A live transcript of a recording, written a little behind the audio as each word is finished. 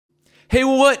Hey,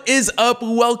 what is up?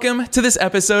 Welcome to this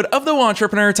episode of the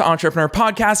Entrepreneur to Entrepreneur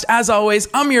podcast. As always,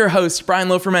 I'm your host, Brian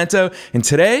Lofermento, and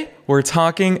today we're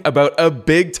talking about a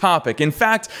big topic. In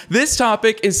fact, this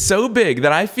topic is so big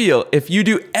that I feel if you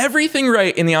do everything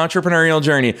right in the entrepreneurial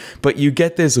journey, but you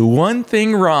get this one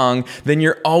thing wrong, then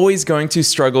you're always going to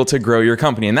struggle to grow your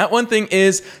company. And that one thing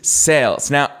is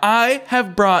sales. Now, I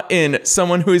have brought in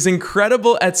someone who is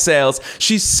incredible at sales.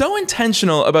 She's so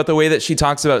intentional about the way that she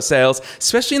talks about sales,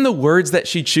 especially in the words that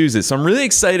she chooses. So I'm really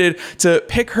excited to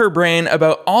pick her brain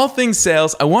about all things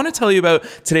sales. I want to tell you about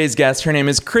today's guest. Her name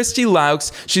is Christi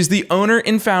Loucks. She's the owner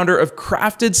and founder of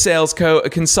Crafted Sales Co., a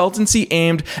consultancy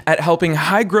aimed at helping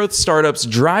high-growth startups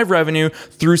drive revenue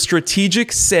through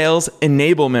strategic sales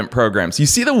enablement programs. You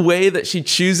see the way that she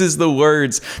chooses the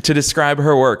words to describe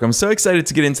her work. I'm so excited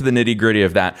to get into the nitty-gritty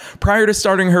of that. Prior to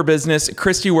starting her business,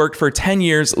 Christi worked for 10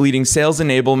 years leading sales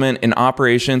enablement and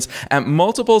operations at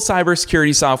multiple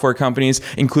cybersecurity software companies,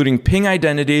 including Ping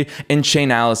Identity and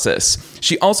Chainalysis.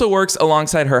 She also works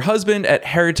alongside her husband at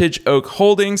Heritage Oak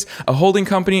Holdings, a holding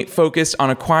company focused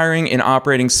on acquiring and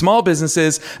operating small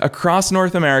businesses across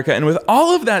North America. And with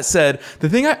all of that said, the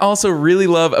thing I also really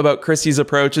love about Christi's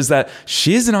approach is that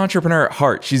she is an entrepreneur at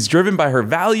heart. She's driven by her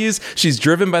values. She's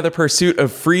driven by the pursuit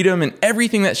of freedom and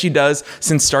everything that she does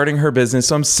since starting her business.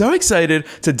 So I'm so excited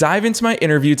to dive into my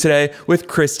interview today with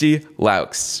Christi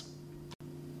Loucks.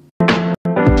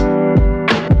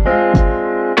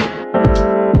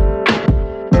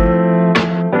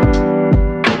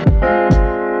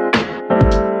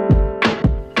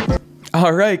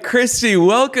 All right, Christi,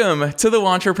 welcome to the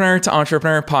Entrepreneur to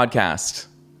Entrepreneur podcast.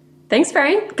 Thanks,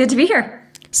 Brian. Good to be here.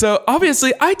 So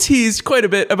obviously, I teased quite a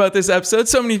bit about this episode.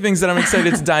 So many things that I'm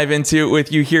excited to dive into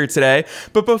with you here today.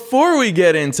 But before we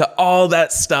get into all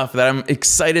that stuff that I'm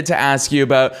excited to ask you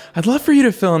about, I'd love for you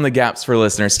to fill in the gaps for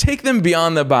listeners. Take them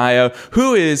beyond the bio.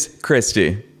 Who is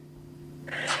Christi?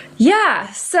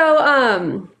 Yeah,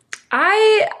 so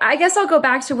I guess I'll go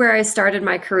back to where I started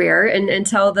my career and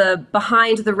tell the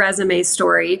behind the resume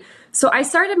story. So I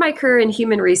started my career in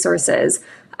human resources.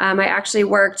 I actually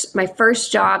worked, my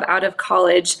first job out of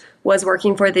college was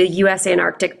working for the U.S.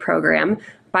 Antarctic program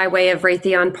by way of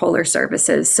Raytheon Polar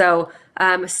Services. So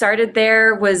started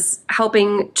there, was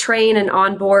helping train and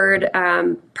onboard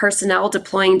personnel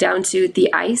deploying down to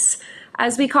the ice,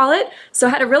 as we call it. So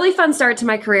I had a really fun start to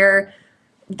my career,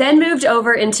 then moved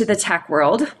over into the tech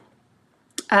world.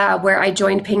 Where I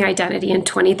joined Ping Identity in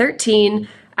 2013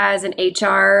 as an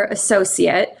HR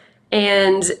associate.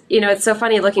 And, you know, it's so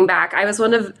funny looking back. I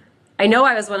know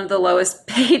I was one of the lowest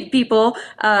paid people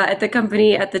at the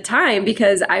company at the time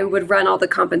because I would run all the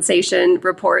compensation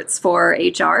reports for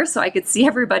HR so I could see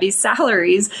everybody's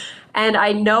salaries. And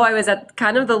I know I was at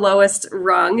kind of the lowest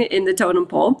rung in the totem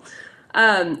pole.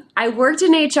 I worked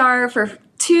in HR for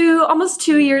almost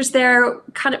 2 years there,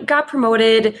 kind of got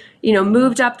promoted,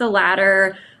 moved up the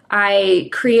ladder. I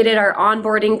created our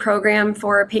onboarding program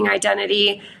for Ping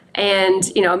Identity and,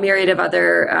 a myriad of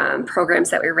other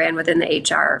programs that we ran within the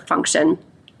HR function.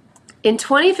 In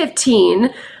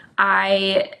 2015,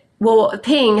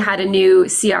 Ping had a new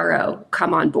CRO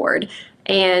come on board,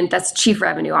 and that's Chief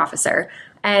Revenue Officer.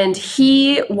 And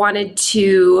he wanted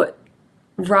to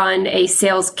run a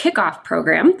sales kickoff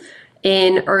program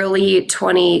in early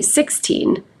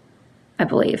 2016, I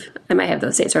believe. I might have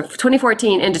those dates, or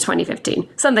 2014 into 2015,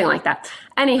 something like that.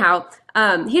 Anyhow,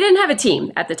 he didn't have a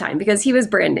team at the time because he was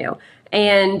brand new.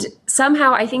 And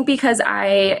somehow, I think because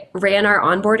I ran our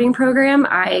onboarding program,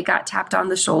 I got tapped on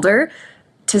the shoulder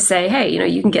to say, hey,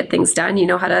 you can get things done. You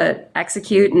know how to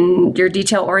execute and you're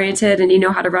detail oriented and you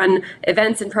know how to run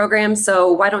events and programs.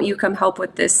 So why don't you come help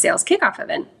with this sales kickoff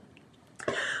event?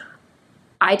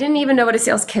 I didn't even know what a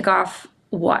sales kickoff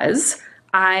was.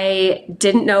 I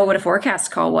didn't know what a forecast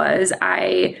call was.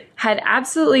 I had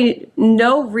absolutely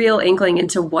no real inkling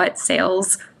into what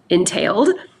sales entailed,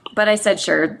 but I said,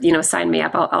 sure, sign me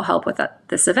up. I'll help with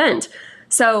this event.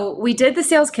 So we did the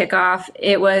sales kickoff.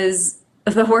 It was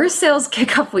the worst sales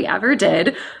kickoff we ever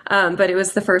did, but it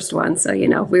was the first one. So,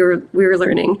 we were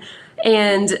learning.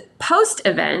 And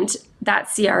post-event,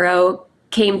 that CRO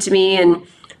came to me and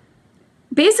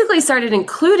basically started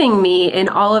including me in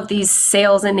all of these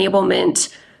sales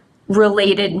enablement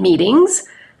related meetings.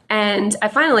 And I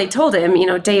finally told him,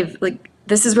 Dave,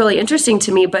 this is really interesting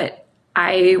to me, but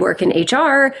I work in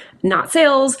HR, not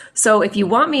sales. So if you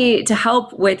want me to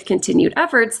help with continued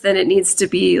efforts, then it needs to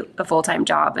be a full-time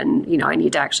job. And, I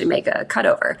need to actually make a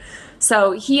cutover.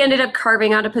 So he ended up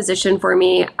carving out a position for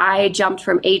me. I jumped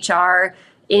from HR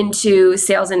into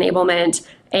sales enablement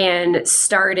and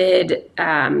started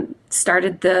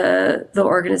the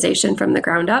organization from the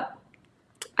ground up.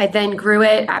 I then grew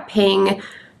it at Ping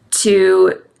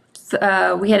to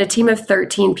we had a team of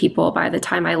 13 people by the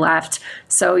time I left.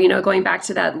 So, going back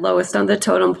to that lowest on the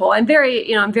totem pole, I'm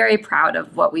very proud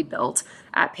of what we built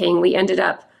at Ping. We ended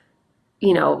up,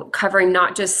 covering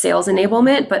not just sales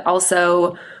enablement, but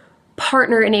also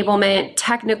partner enablement,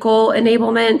 technical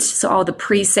enablement. So all the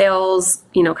pre-sales,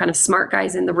 kind of smart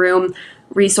guys in the room,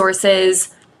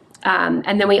 resources.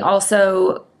 And then we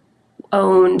also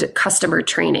owned customer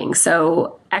training.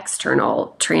 So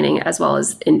external training as well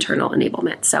as internal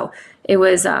enablement. So it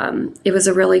was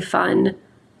a really fun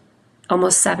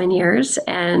almost 7 years.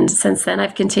 And since then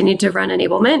I've continued to run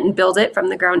enablement and build it from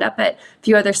the ground up at a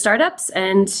few other startups.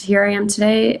 And here I am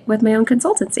today with my own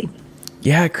consultancy.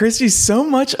 Yeah, Christi, so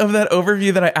much of that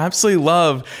overview that I absolutely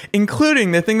love,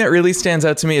 including the thing that really stands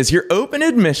out to me is your open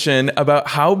admission about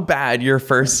how bad your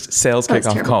first sales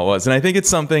kickoff call was. And I think it's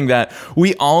something that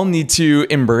we all need to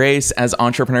embrace as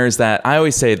entrepreneurs, that I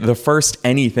always say the first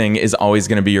anything is always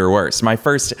going to be your worst. My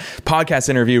first podcast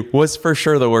interview was for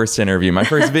sure the worst interview. My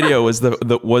first video was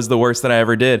the worst that I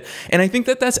ever did. And I think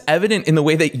that that's evident in the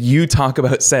way that you talk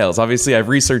about sales. Obviously, I've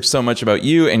researched so much about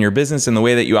you and your business and the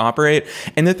way that you operate.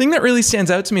 And the thing that really stands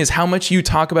out to me is how much you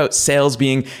talk about sales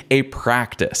being a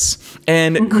practice.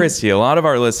 And Christi, a lot of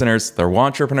our listeners, they're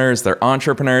entrepreneurs,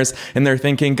 and they're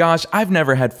thinking, gosh, I've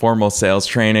never had formal sales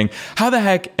training. How the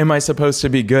heck am I supposed to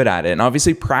be good at it? And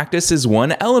obviously practice is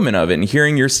one element of it. And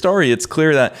hearing your story, it's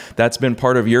clear that that's been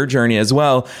part of your journey as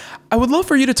well. I would love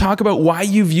for you to talk about why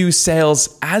you view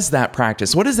sales as that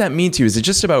practice. What does that mean to you? Is it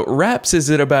just about reps? Is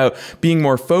it about being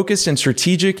more focused and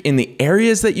strategic in the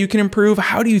areas that you can improve?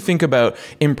 How do you think about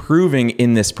improving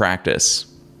in this practice?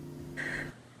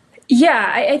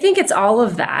 Yeah, I think it's all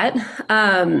of that.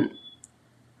 I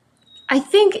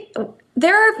think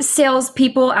there are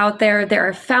salespeople out there, there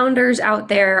are founders out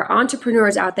there,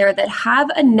 entrepreneurs out there that have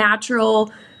a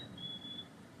natural,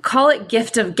 call it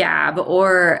gift of gab,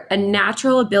 or a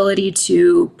natural ability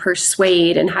to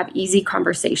persuade and have easy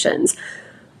conversations.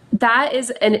 That is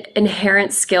an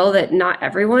inherent skill that not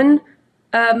everyone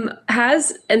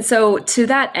has. And so to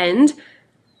that end,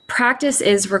 practice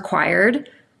is required,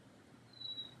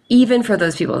 even for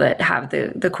those people that have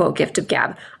the quote gift of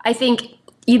gab. I think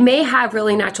you may have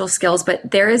really natural skills,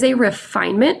 but there is a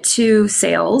refinement to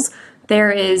sales. There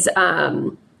is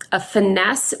a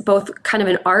finesse, both kind of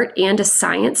an art and a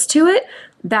science to it,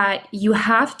 that you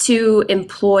have to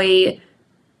employ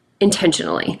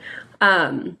intentionally.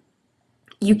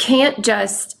 You can't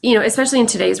just, especially in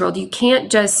today's world, you can't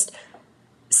just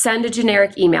send a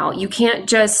generic email. You can't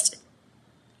just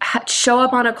show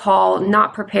up on a call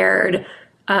not prepared.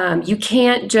 You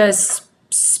can't just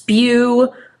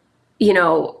spew,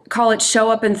 call it show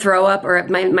up and throw up, or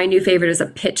my new favorite is a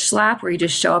pitch slap, where you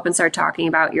just show up and start talking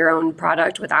about your own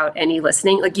product without any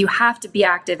listening. Like, you have to be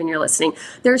active in your listening.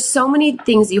 There's so many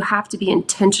things you have to be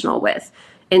intentional with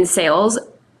in sales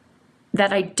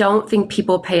that I don't think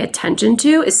people pay attention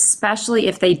to, especially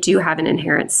if they do have an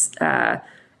inherent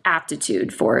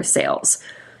aptitude for sales.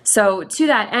 So to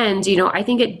that end, I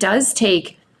think it does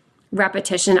take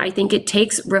repetition. I think it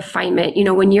takes refinement.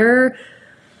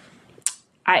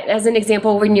 As an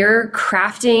example, when you're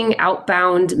crafting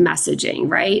outbound messaging,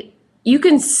 right? You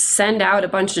can send out a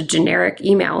bunch of generic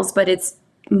emails, but it's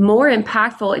more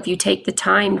impactful if you take the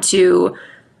time to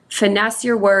finesse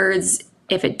your words.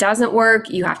 If it doesn't work,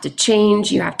 you have to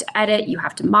change, you have to edit, you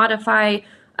have to modify.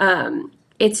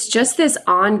 It's just this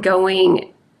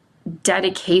ongoing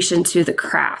dedication to the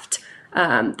craft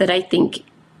that I think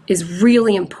is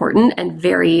really important and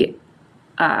very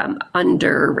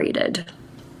underrated.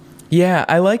 Yeah,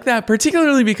 I like that,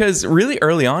 particularly because really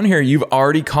early on here, you've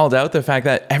already called out the fact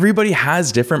that everybody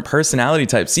has different personality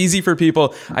types. Easy for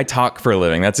people. I talk for a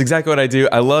living. That's exactly what I do.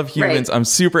 I love humans. Right. I'm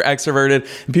super extroverted.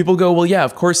 And people go, well, yeah,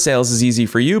 of course, sales is easy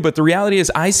for you. But the reality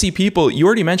is I see people, you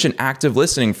already mentioned active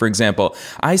listening, for example.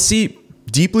 I see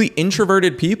deeply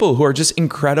introverted people who are just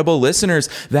incredible listeners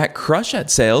that crush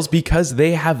at sales because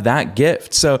they have that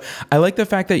gift. So I like the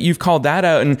fact that you've called that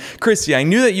out. And Christi, I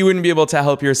knew that you wouldn't be able to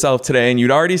help yourself today, and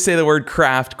you'd already say the word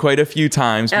craft quite a few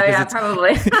times. Oh yeah,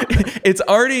 probably. It's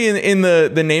already in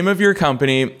the name of your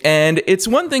company. And it's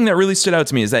one thing that really stood out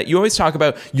to me is that you always talk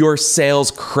about your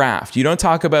sales craft. You don't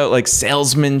talk about like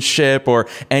salesmanship or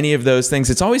any of those things.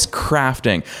 It's always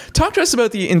crafting. Talk to us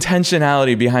about the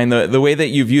intentionality behind the way that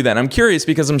you view that. I'm curious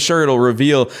because I'm sure it'll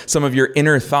reveal some of your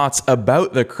inner thoughts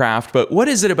about the craft, but what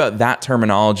is it about that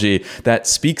terminology that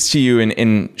speaks to you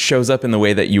and shows up in the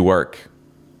way that you work?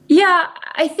 Yeah,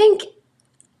 I think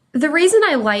the reason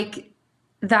I like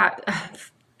that,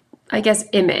 I guess,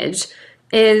 image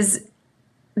is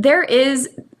there is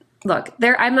look,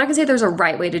 I'm not going to say there's a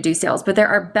right way to do sales, but there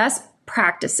are best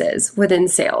practices within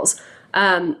sales.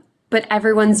 But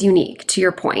everyone's unique, to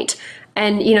your point.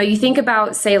 And, you think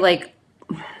about, say, like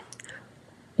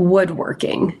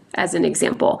woodworking as an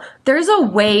example. There's a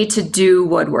way to do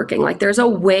woodworking. Like there's a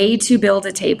way to build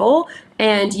a table,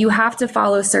 and you have to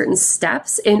follow certain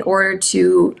steps in order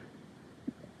to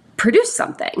produce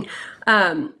something.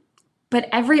 But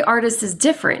every artist is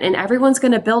different, and everyone's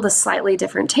going to build a slightly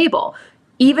different table,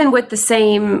 even with the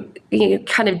same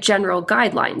kind of general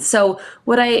guidelines. So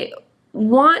what I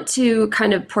want to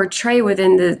kind of portray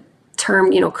within the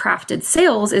term, crafted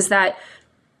sales is that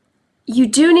you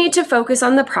do need to focus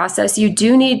on the process. You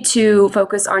do need to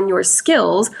focus on your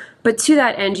skills, but to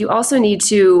that end, you also need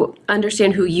to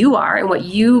understand who you are and what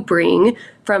you bring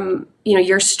from,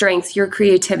 your strengths, your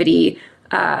creativity,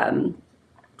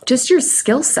 just your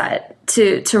skill set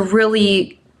to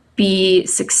really be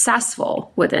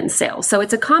successful within sales. So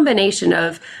it's a combination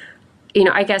of,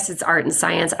 I guess it's art and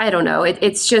science. I don't know.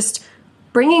 It's just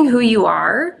bringing who you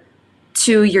are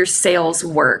to your sales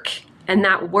work. And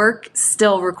that work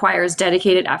still requires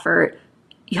dedicated effort,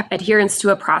 adherence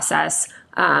to a process,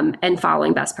 and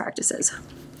following best practices.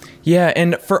 Yeah,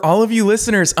 and for all of you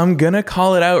listeners, I'm going to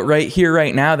call it out right here,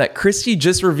 right now, that Christi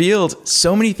just revealed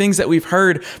so many things that we've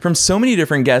heard from so many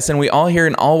different guests, and we all hear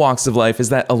in all walks of life, is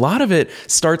that a lot of it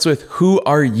starts with who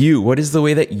are you? What is the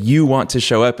way that you want to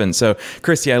show up? And so,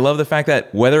 Christi, I love the fact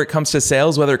that whether it comes to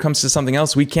sales, whether it comes to something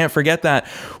else, we can't forget that,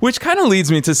 which kind of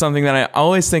leads me to something that I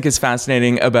always think is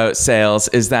fascinating about sales,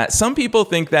 is that some people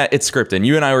think that it's scripted.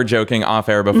 You and I were joking off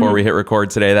air before we hit record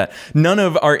today that none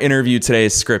of our interview today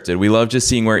is scripted. We love just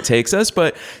seeing where it takes us.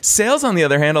 But sales, on the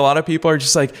other hand, a lot of people are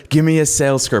just like, give me a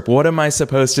sales script. What am I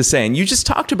supposed to say? And you just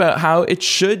talked about how it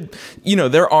should,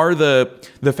 there are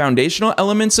the foundational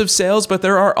elements of sales, but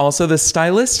there are also the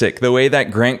stylistic. The way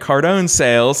that Grant Cardone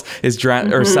sales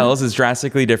or sells is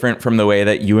drastically different from the way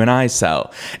that you and I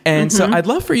sell. And so I'd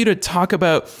love for you to talk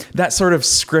about that sort of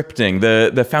scripting,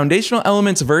 the foundational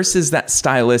elements versus that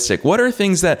stylistic. What are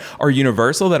things that are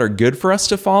universal, that are good for us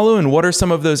to follow? And what are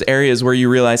some of those areas where you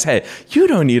realize, hey, you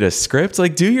don't need a script?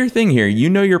 Like, do your thing here. You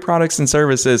know your products and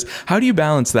services. How do you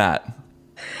balance that?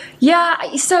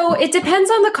 Yeah, so it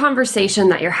depends on the conversation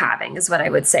that you're having, is what I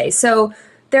would say. So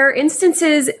there are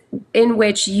instances in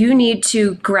which you need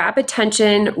to grab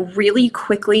attention really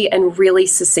quickly and really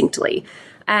succinctly.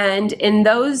 And in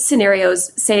those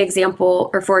scenarios,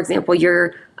 for example,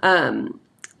 you're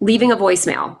leaving a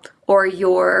voicemail or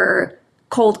you're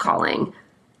cold calling.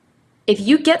 If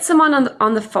you get someone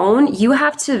on the phone, you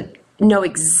have to know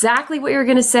exactly what you're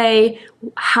going to say,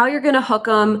 how you're going to hook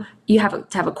them. You have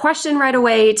to have a question right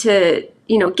away to,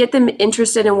 get them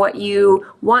interested in what you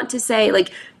want to say.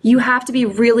 Like, you have to be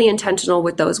really intentional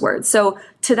with those words. So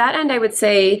to that end, I would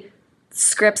say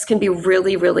scripts can be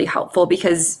really, really helpful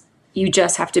because you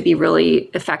just have to be really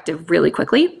effective really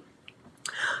quickly.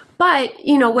 But,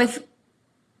 with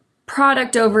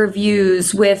product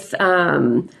overviews, with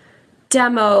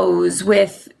demos,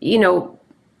 with,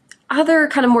 other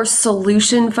kind of more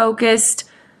solution-focused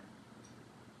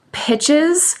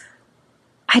pitches,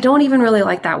 I don't even really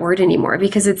like that word anymore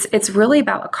because it's really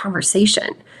about a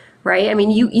conversation, right? I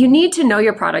mean, you need to know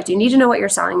your product. You need to know what you're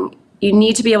selling. You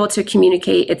need to be able to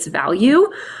communicate its value,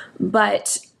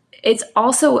 but it's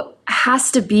also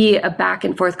has to be a back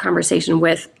and forth conversation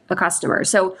with a customer.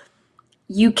 So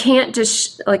you can't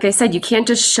just, like I said, you can't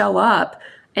just show up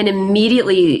and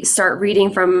immediately start reading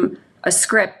from a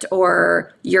script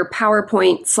or your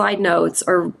PowerPoint slide notes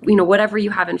or, whatever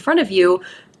you have in front of you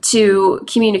to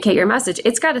communicate your message.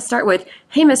 It's got to start with,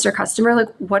 hey, Mr. Customer, like,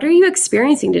 what are you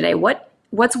experiencing today?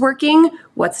 What's working?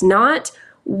 What's not?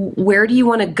 Where do you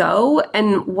want to go?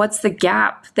 And what's the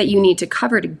gap that you need to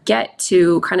cover to get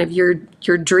to kind of your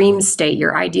dream state,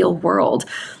 your ideal world?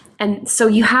 And so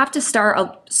you have to start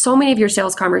so many of your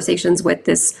sales conversations with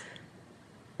this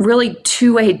really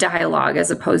two-way dialogue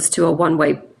as opposed to a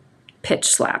one-way pitch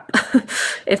slap,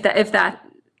 if that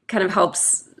kind of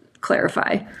helps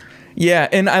clarify. Yeah,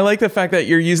 and I like the fact that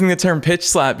you're using the term pitch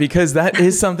slap because that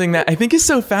is something that I think is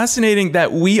so fascinating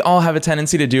that we all have a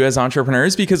tendency to do as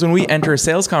entrepreneurs, because when we enter a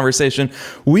sales conversation,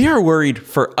 we are worried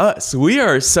for us. We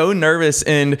are so nervous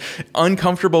and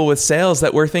uncomfortable with sales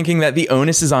that we're thinking that the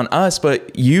onus is on us,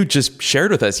 but you just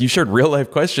shared with us, you shared real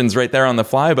life questions right there on the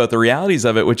fly about the realities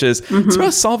of it, which is it's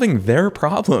about solving their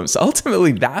problems.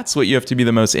 Ultimately, that's what you have to be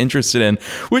the most interested in,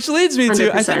 which leads me to,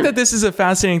 100%. I think that this is a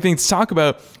fascinating thing to talk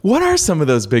about. What are some of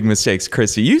those big mistakes,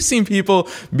 Christi? You've seen people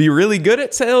be really good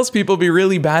at sales, people be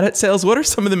really bad at sales. What are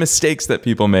some of the mistakes that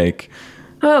people make?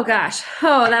 Oh gosh.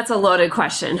 Oh, that's a loaded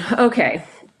question. Okay.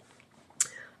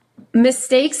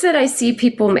 mistakes that I see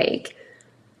people make.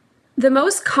 The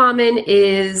most common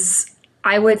is,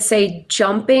 I would say,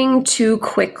 jumping too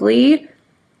quickly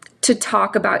to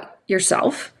talk about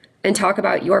yourself and talk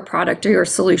about your product or your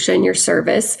solution, your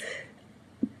service,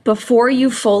 before you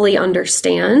fully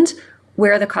understand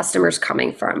where the customer's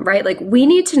coming from, right? Like, we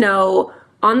need to know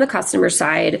on the customer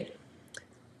side,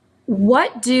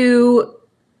 what do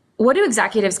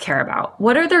executives care about?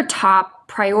 What are their top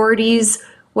priorities?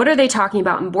 What are they talking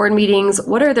about in board meetings?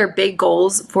 What are their big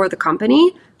goals for the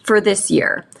company for this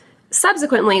year?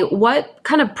 Subsequently, what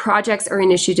kind of projects or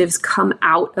initiatives come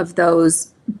out of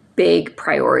those big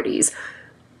priorities?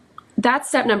 That's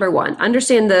step number one.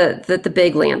 Understand the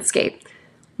big landscape.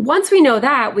 Once we know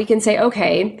that, we can say,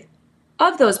 okay,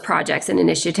 of those projects and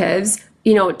initiatives,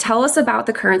 tell us about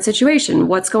the current situation.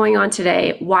 What's going on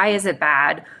today? Why is it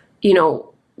bad?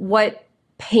 What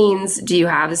pains do you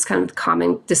have? This kind of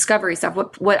common discovery stuff.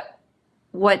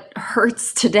 What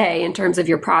hurts today in terms of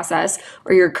your process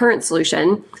or your current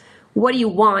solution? What do you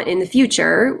want in the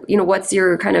future? What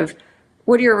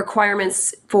are your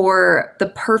requirements for the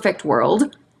perfect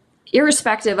world,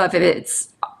 irrespective of if it's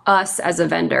us as a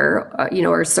vendor,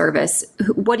 or service?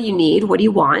 What do you need? What do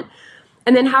you want?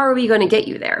 And then how are we going to get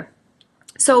you there?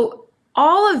 So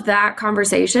all of that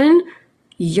conversation,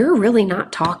 you're really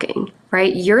not talking,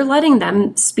 right? You're letting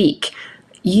them speak.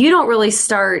 You don't really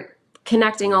start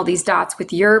connecting all these dots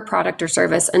with your product or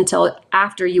service until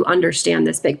after you understand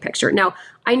this big picture. Now,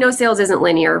 I know sales isn't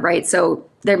linear, right? So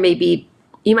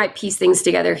you might piece things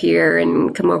together here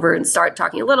and come over and start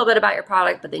talking a little bit about your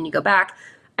product, but then you go back.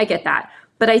 I get that.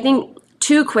 But I think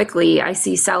too quickly, I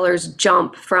see sellers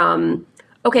jump from,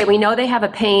 okay, we know they have a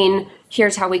pain.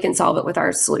 Here's how we can solve it with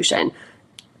our solution.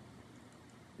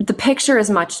 The picture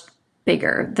is much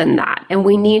bigger than that. And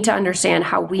we need to understand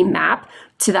how we map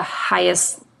to the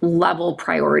highest level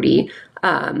priority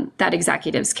that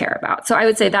executives care about. So I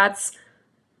would say that's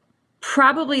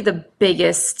probably the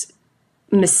biggest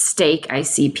mistake I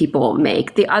see people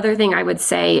make. The other thing I would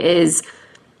say is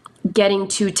getting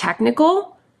too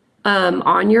technical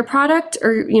on your product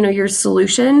or your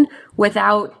solution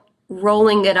without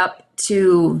rolling it up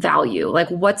to value. Like,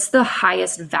 what's the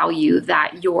highest value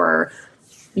that your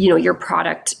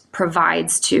product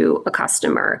provides to a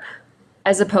customer,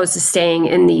 as opposed to staying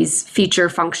in these feature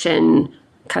function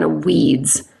kind of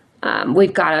weeds.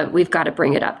 We've got to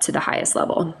bring it up to the highest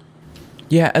level.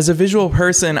 Yeah, as a visual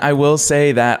person, I will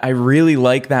say that I really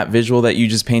like that visual that you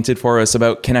just painted for us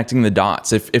about connecting the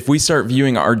dots. If we start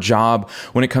viewing our job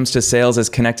when it comes to sales as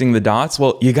connecting the dots,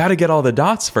 well, you got to get all the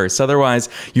dots first. Otherwise,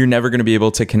 you're never going to be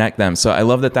able to connect them. So I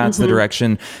love that that's the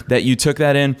direction that you took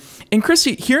that in. And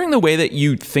Christi, hearing the way that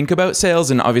you think about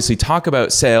sales and obviously talk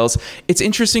about sales, it's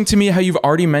interesting to me how you've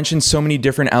already mentioned so many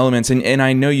different elements. And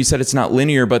I know you said it's not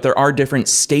linear, but there are different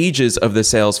stages of the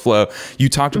sales flow. You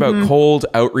talked about cold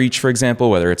outreach, for example,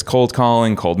 whether it's cold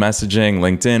calling, cold messaging,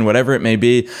 LinkedIn, whatever it may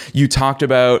be. You talked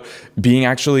about being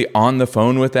actually on the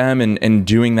phone with them and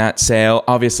doing that sale.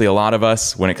 Obviously, a lot of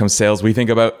us, when it comes to sales, we think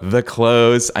about the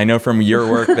close. I know from your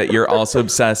work that you're also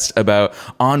obsessed about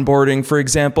onboarding, for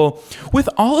example. With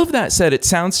all of that said, it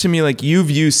sounds to me like you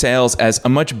view sales as a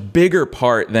much bigger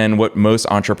part than what most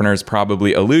entrepreneurs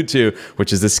probably allude to,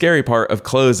 which is the scary part of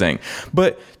closing.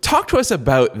 But talk to us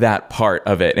about that part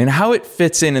of it and how it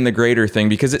fits in the greater thing,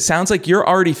 because it sounds like you're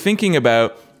already thinking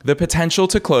about the potential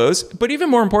to close, but even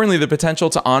more importantly, the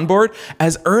potential to onboard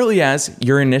as early as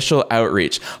your initial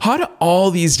outreach. How do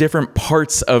all these different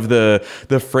parts of the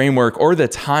framework or the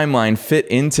timeline fit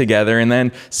in together? And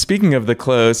then speaking of the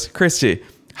close, Christi,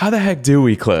 how the heck do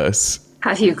we close?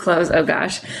 How do you close? Oh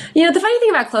gosh. The funny thing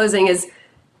about closing is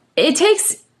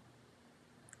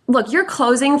you're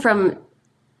closing from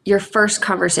your first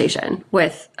conversation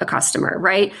with a customer,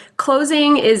 right?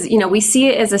 Closing is, we see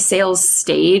it as a sales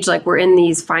stage, like we're in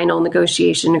these final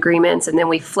negotiation agreements, and then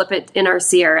we flip it in our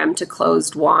CRM to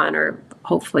closed won, or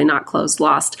hopefully not closed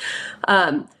lost.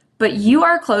 But you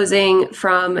are closing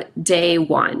from day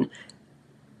one.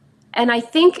 And I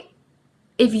think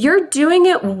if you're doing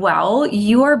it well,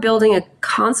 you are building a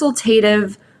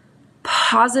consultative,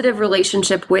 positive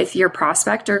relationship with your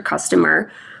prospect or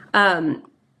customer.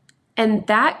 And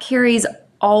that carries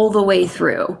all the way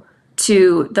through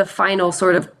to the final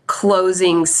sort of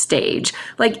closing stage.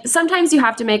 Like, sometimes you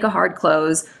have to make a hard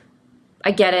close.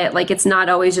 I get it. Like, it's not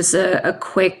always just a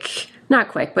not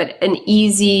quick, but an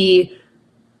easy,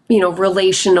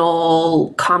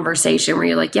 relational conversation where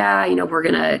you're like, yeah, we're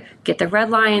going to get the red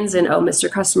lines and, oh,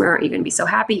 Mr. Customer, aren't you going to be so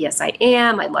happy? Yes, I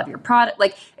am. I love your product.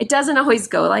 Like, it doesn't always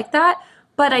go like that.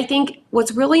 But I think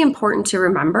what's really important to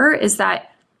remember is that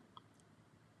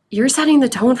you're setting the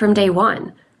tone from day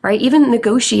one. right? Even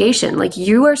negotiation, like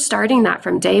you are starting that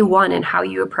from day one in how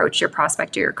you approach your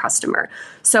prospect or your customer.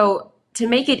 So to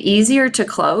make it easier to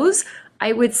close,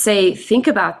 I would say think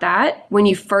about that when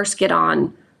you first get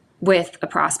on with a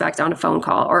prospect on a phone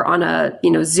call or on a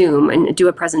Zoom and do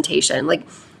a presentation. Like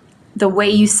the way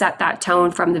you set that tone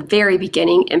from the very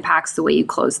beginning impacts the way you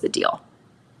close the deal.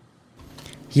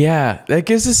 Yeah, that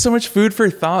gives us so much food for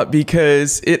thought,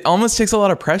 because it almost takes a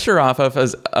lot of pressure off of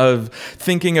us of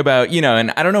thinking about,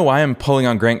 and I don't know why I'm pulling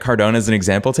on Grant Cardone as an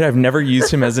example today. I've never used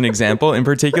him as an example in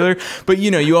particular, but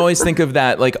you always think of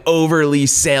that like overly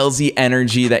salesy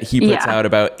energy that he puts out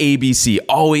about ABC,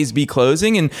 always be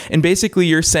closing. And basically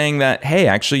you're saying that, hey,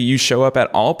 actually you show up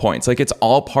at all points. Like it's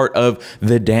all part of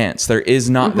the dance. There is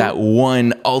not that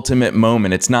one ultimate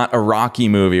moment. It's not a Rocky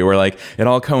movie where like it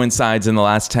all coincides in the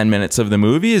last 10 minutes of the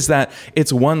movie. Is that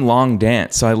it's one long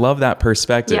dance. So I love that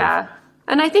perspective. Yeah.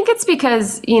 And I think it's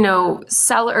because,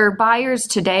 buyers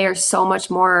today are so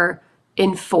much more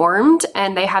informed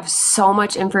and they have so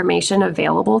much information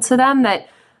available to them that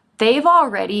they've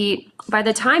already, by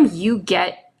the time you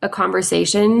get a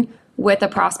conversation with a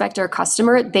prospect or a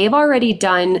customer, they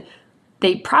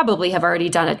probably have already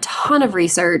done a ton of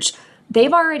research.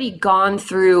 They've already gone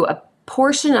through a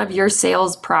portion of your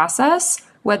sales process,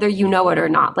 whether you know it or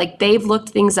not. Like they've looked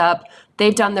things up,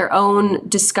 they've done their own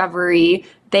discovery,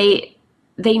 they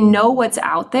know what's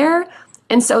out there.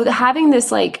 And so having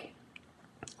this like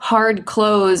hard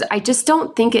close, I just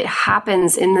don't think it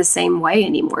happens in the same way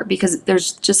anymore, because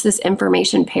there's just this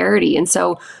information parity. And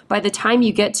so by the time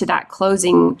you get to that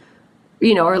closing,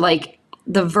 or like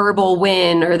the verbal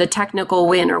win or the technical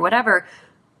win or whatever,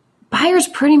 buyers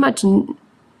pretty much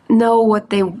know what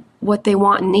they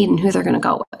want and need and who they're going to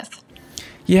go with.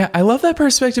 Yeah, I love that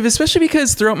perspective, especially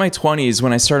because throughout my 20s,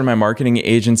 when I started my marketing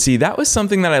agency, that was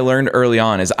something that I learned early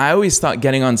on. Is I always thought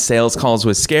getting on sales calls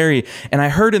was scary. And I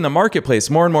heard in the marketplace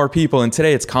more and more people, and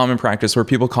today it's common practice where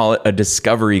people call it a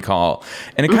discovery call.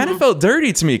 And it kind of felt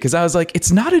dirty to me, because I was like,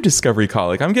 it's not a discovery call.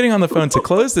 Like I'm getting on the phone to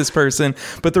close this person.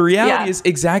 But the reality is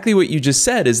exactly what you just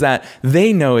said, is that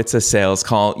they know it's a sales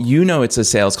call. You know it's a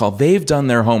sales call. They've done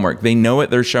their homework. They know what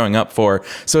they're showing up for.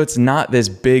 So it's not this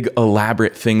big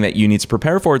elaborate thing that you need to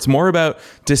prepare for. It's more about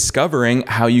discovering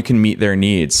how you can meet their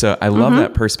needs. So I love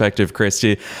that perspective,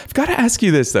 Christi. I've got to ask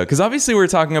you this though, because obviously we're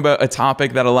talking about a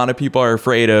topic that a lot of people are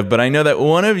afraid of, but I know that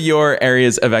one of your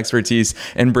areas of expertise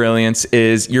and brilliance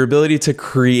is your ability to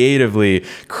creatively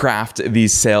craft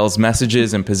these sales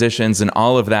messages and positions and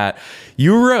all of that.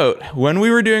 You wrote, when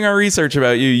we were doing our research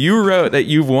about you, you wrote that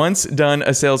you've once done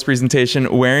a sales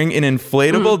presentation wearing an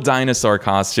inflatable dinosaur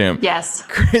costume. Yes.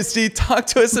 Christi, talk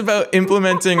to us about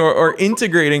implementing or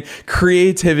integrating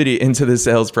creativity into the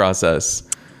sales process.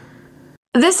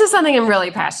 This is something I'm really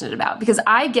passionate about, because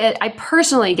I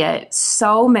personally get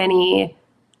so many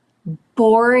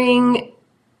boring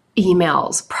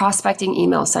emails, prospecting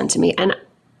emails sent to me, and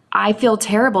I feel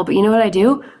terrible, but you know what I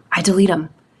do? I delete them.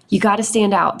 You got to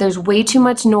stand out. There's way too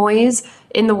much noise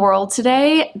in the world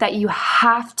today that you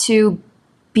have to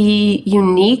be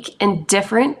unique and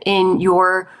different in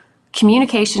your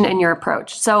communication and your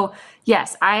approach. So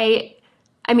yes, I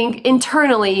mean,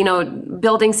 internally,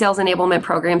 building sales enablement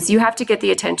programs, you have to get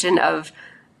the attention of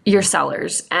your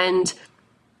sellers. And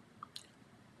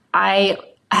I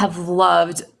have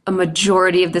loved a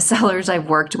majority of the sellers I've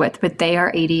worked with, but they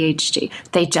are ADHD.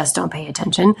 They just don't pay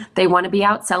attention. They want to be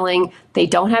out selling. They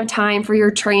don't have time for your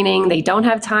training. They don't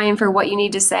have time for what you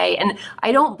need to say. And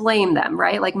I don't blame them,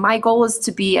 right? Like my goal is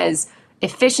to be as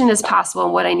efficient as possible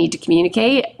in what I need to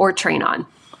communicate or train on.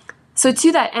 So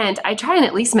to that end, I try and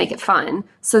at least make it fun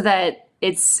so that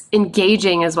it's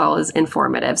engaging as well as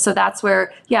informative. So that's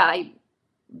where, I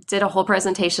did a whole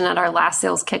presentation at our last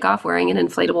sales kickoff wearing an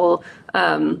inflatable,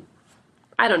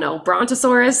 I don't know,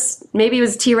 Brontosaurus, maybe it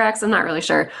was T-Rex, I'm not really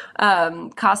sure,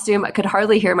 costume. I could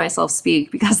hardly hear myself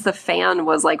speak because the fan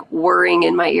was like whirring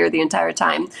in my ear the entire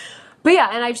time. But yeah,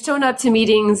 and I've shown up to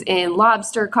meetings in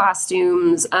lobster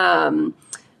costumes.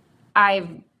 I've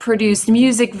produced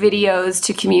music videos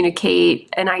to communicate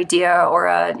an idea or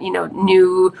a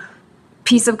new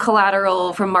piece of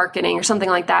collateral from marketing or something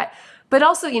like that. But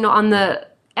also, on the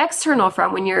external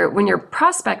front, when you're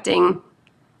prospecting,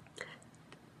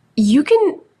 you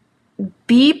can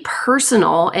be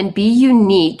personal and be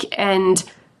unique and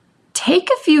take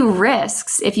a few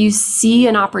risks if you see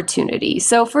an opportunity.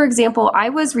 So for example, I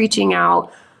was reaching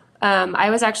out, I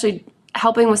was actually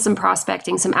helping with some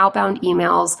prospecting, some outbound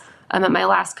emails at my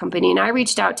last company. And I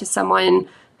reached out to someone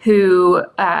who,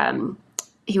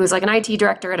 he was like an IT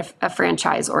director at a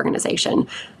franchise organization.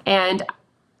 And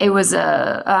it was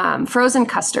a frozen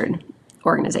custard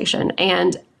organization.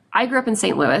 And I grew up in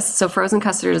St. Louis, so frozen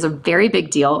custard is a very big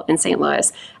deal in St.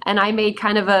 Louis. And I made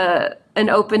kind of an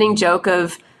opening joke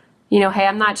of, hey,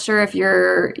 I'm not sure if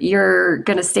you're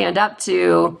going to stand up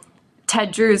to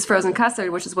Ted Drew's frozen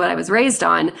custard, which is what I was raised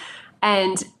on.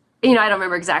 And, I don't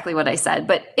remember exactly what I said,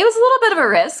 but it was a little bit of a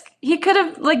risk. He could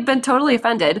have been totally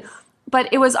offended, but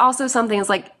it was also something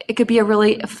that's it could be a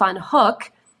really fun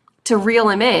hook to reel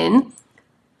him in.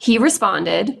 He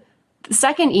responded. The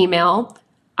second email,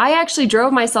 I actually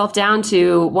drove myself down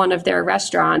to one of their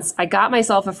restaurants. I got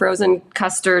myself a frozen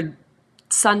custard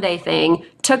sundae thing,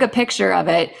 took a picture of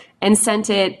it, and sent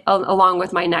it along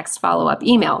with my next follow-up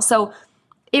email. So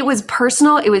it was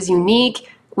personal, it was unique.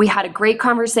 We had a great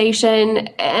conversation.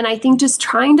 And I think just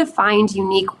trying to find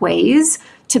unique ways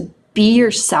to be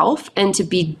yourself and to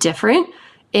be different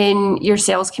in your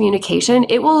sales communication,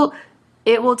 it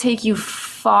will take you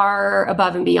far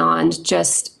above and beyond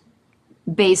just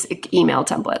basic email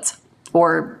templates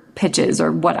or pitches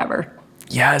or whatever.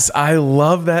 Yes, I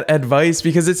love that advice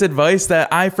because it's advice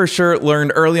that I for sure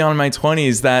learned early on in my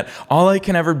 20s that all I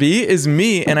can ever be is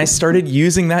me. And I started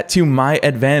using that to my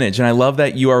advantage. And I love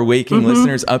that you are waking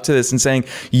listeners up to this and saying,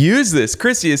 use this.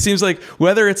 Christi, it seems like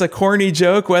whether it's a corny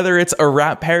joke, whether it's a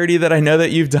rap parody that I know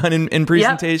that you've done in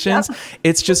presentations,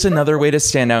 it's just another way to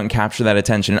stand out and capture that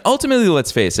attention. And ultimately,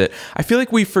 let's face it, I feel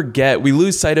like we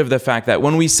lose sight of the fact that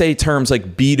when we say terms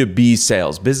like B2B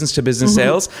sales, business to business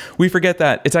sales, we forget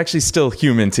that it's actually still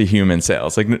human to human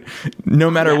sales, no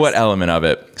matter what element of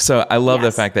it. So I love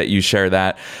the fact that you share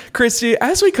that. Christi,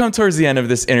 as we come towards the end of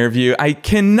this interview, I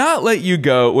cannot let you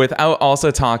go without also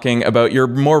talking about your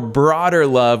more broader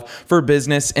love for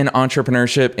business and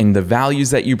entrepreneurship and the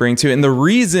values that you bring to it and the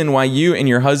reason why you and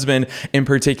your husband in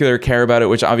particular care about it,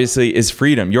 which obviously is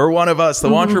freedom. You're one of us,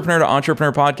 the Entrepreneur to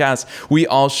Entrepreneur podcast. We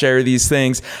all share these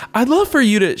things. I'd love for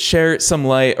you to share some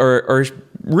light or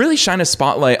really shine a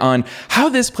spotlight on how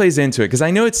this plays into it. Because I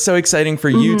know it's so exciting for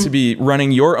you to be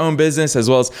running your own business as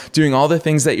well as doing all the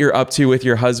things that you're up to with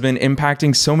your husband,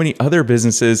 impacting so many other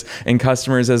businesses and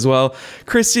customers as well.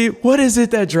 Christi, what is it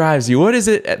that drives you? What is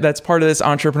it that's part of this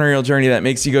entrepreneurial journey that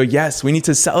makes you go, yes, we need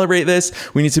to celebrate this.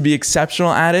 We need to be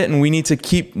exceptional at it. And we need to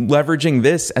keep leveraging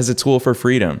this as a tool for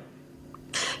freedom.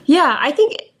 Yeah, I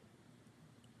think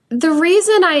the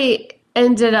reason I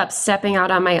ended up stepping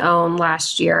out on my own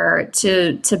last year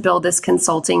to build this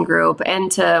consulting group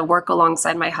and to work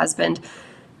alongside my husband,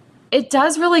 it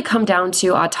does really come down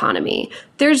to autonomy.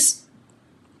 There's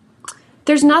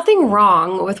nothing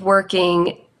wrong with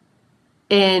working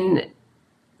in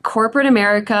corporate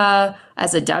America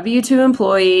as a W-2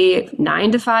 employee,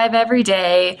 9 to 5 every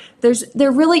day.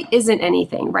 There really isn't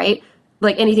anything, right?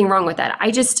 Anything wrong with that.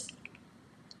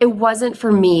 It wasn't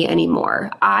for me anymore.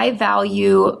 I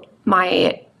value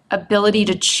my ability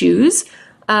to choose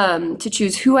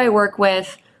who I work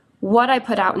with, what I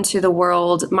put out into the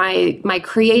world, my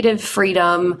creative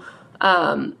freedom.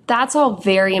 That's all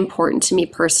very important to me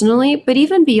personally. But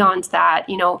even beyond that,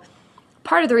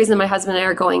 part of the reason my husband and I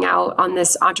are going out on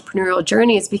this entrepreneurial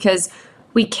journey is because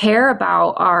we care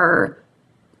about our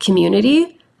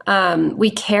community. We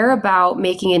care about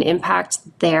making an impact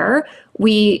there.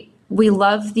 We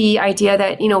love the idea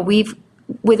that,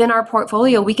 within our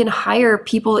portfolio, we can hire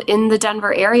people in the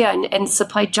Denver area and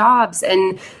supply jobs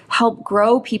and help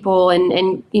grow people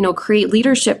and create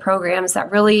leadership programs that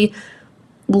really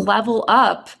level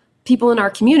up people in our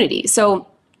community. So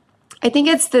I think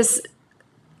it's this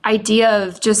idea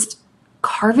of just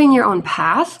carving your own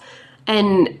path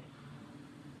and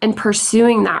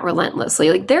pursuing that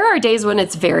relentlessly. There are days when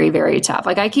it's very, very tough.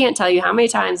 I can't tell you how many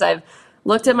times I've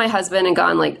looked at my husband and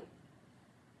gone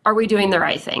are we doing the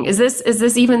right thing? Is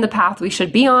this even the path we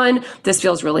should be on? This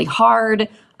feels really hard.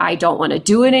 I don't want to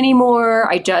do it anymore.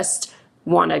 I just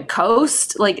want to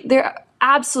coast. There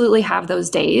absolutely have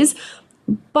those days.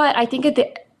 But I think at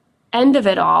the end of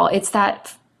it all, it's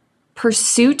that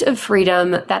pursuit of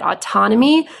freedom, that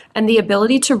autonomy, and the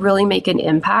ability to really make an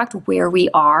impact where we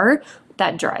are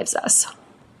that drives us.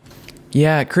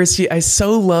 Yeah, Christi, I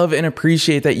so love and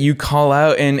appreciate that you call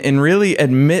out and really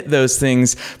admit those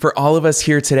things for all of us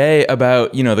here today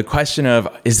about, the question of,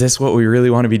 is this what we really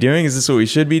want to be doing? Is this what we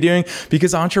should be doing?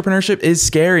 Because entrepreneurship is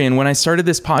scary. And when I started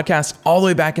this podcast all the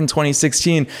way back in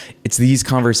 2016, it's these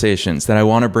conversations that I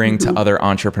want to bring to other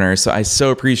entrepreneurs. So I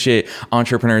so appreciate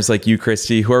entrepreneurs like you,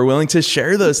 Christi, who are willing to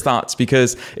share those thoughts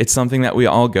because it's something that we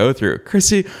all go through.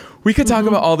 Christi, We could talk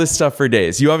about all this stuff for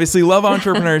days. You obviously love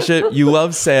entrepreneurship, you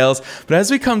love sales, but as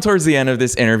we come towards the end of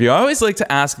this interview, I always like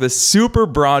to ask this super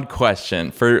broad question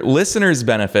for listeners'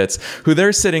 benefits, who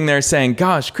they're sitting there saying,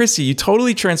 gosh, Christi, you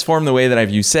totally transformed the way that I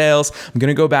view sales. I'm going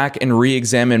to go back and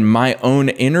re-examine my own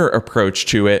inner approach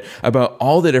to it about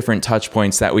all the different touch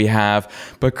points that we have.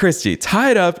 But Christi,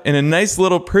 tie it up in a nice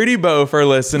little pretty bow for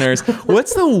listeners.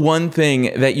 What's the one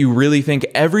thing that you really think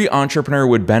every entrepreneur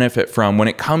would benefit from when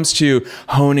it comes to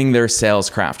honing their sales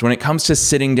craft, when it comes to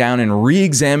sitting down and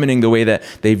re-examining the way that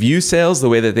they view sales, the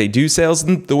way that they do sales,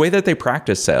 and the way that they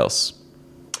practice sales?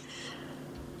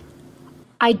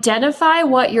 Identify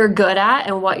what you're good at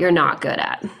and what you're not good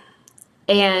at,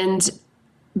 and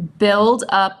build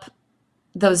up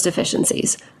those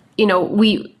deficiencies. You know,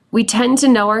 we tend to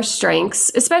know our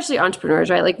strengths, especially entrepreneurs,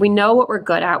 right? Like, we know what we're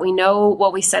good at. We know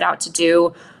what we set out to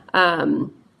do.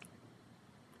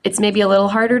 It's maybe a little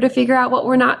harder to figure out what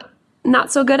we're not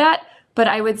so good at, but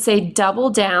I would say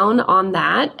double down on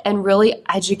that and really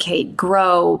educate,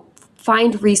 grow,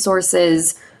 find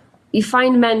resources, you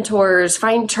find mentors,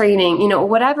 find training, you know,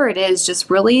 whatever it is, just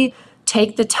really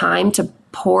take the time to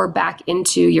pour back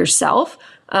into yourself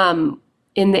in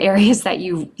the areas that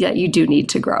you do need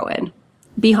to grow in.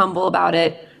 Be humble about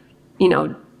it. You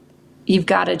know, you've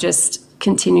got to just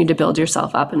continue to build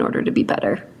yourself up in order to be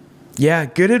better. Yeah,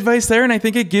 good advice there. And I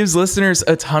think it gives listeners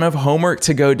a ton of homework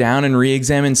to go down and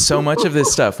re-examine so much of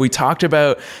this stuff. We talked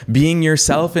about being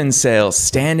yourself in sales,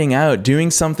 standing out, doing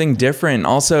something different,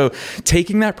 also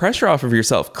taking that pressure off of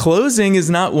yourself. Closing is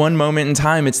not one moment in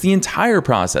time. It's the entire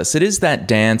process. It is that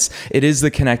dance. It is the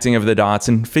connecting of the dots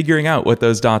and figuring out what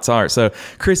those dots are. So,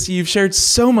 Christi, you've shared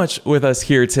so much with us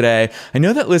here today. I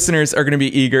know that listeners are going to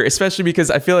be eager, especially because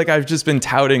I feel like I've just been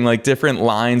touting like different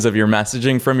lines of your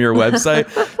messaging from your website.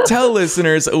 Tell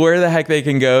listeners where the heck they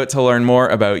can go to learn more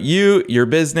about you, your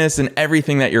business, and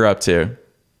everything that you're up to.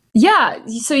 Yeah,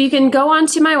 so you can go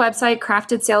onto my website,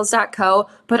 craftedsales.co,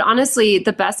 but honestly,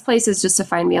 the best place is just to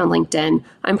find me on LinkedIn.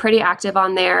 I'm pretty active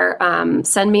on there.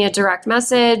 Send me a direct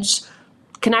message,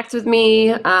 connect with me.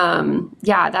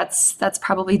 Yeah, that's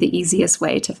probably the easiest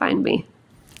way to find me.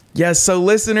 Yes, so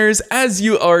listeners, as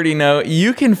you already know,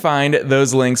 you can find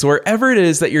those links wherever it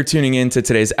is that you're tuning in to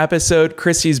today's episode.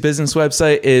 Christi's business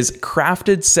website is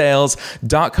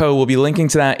craftedsales.co. We'll be linking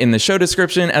to that in the show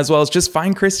description, as well as just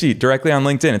find Christi directly on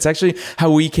LinkedIn. It's actually how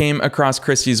we came across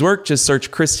Christi's work. Just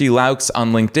search Christi Loucks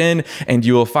on LinkedIn and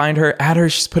you will find her. Add her.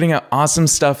 She's putting out awesome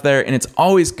stuff there, and it's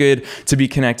always good to be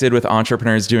connected with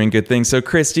entrepreneurs doing good things. So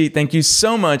Christi, thank you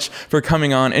so much for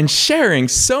coming on and sharing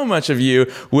so much of you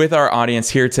with our audience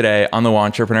here today on the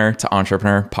Entrepreneur to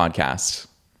Entrepreneur podcast.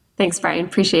 Thanks, Brian.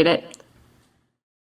 Appreciate it.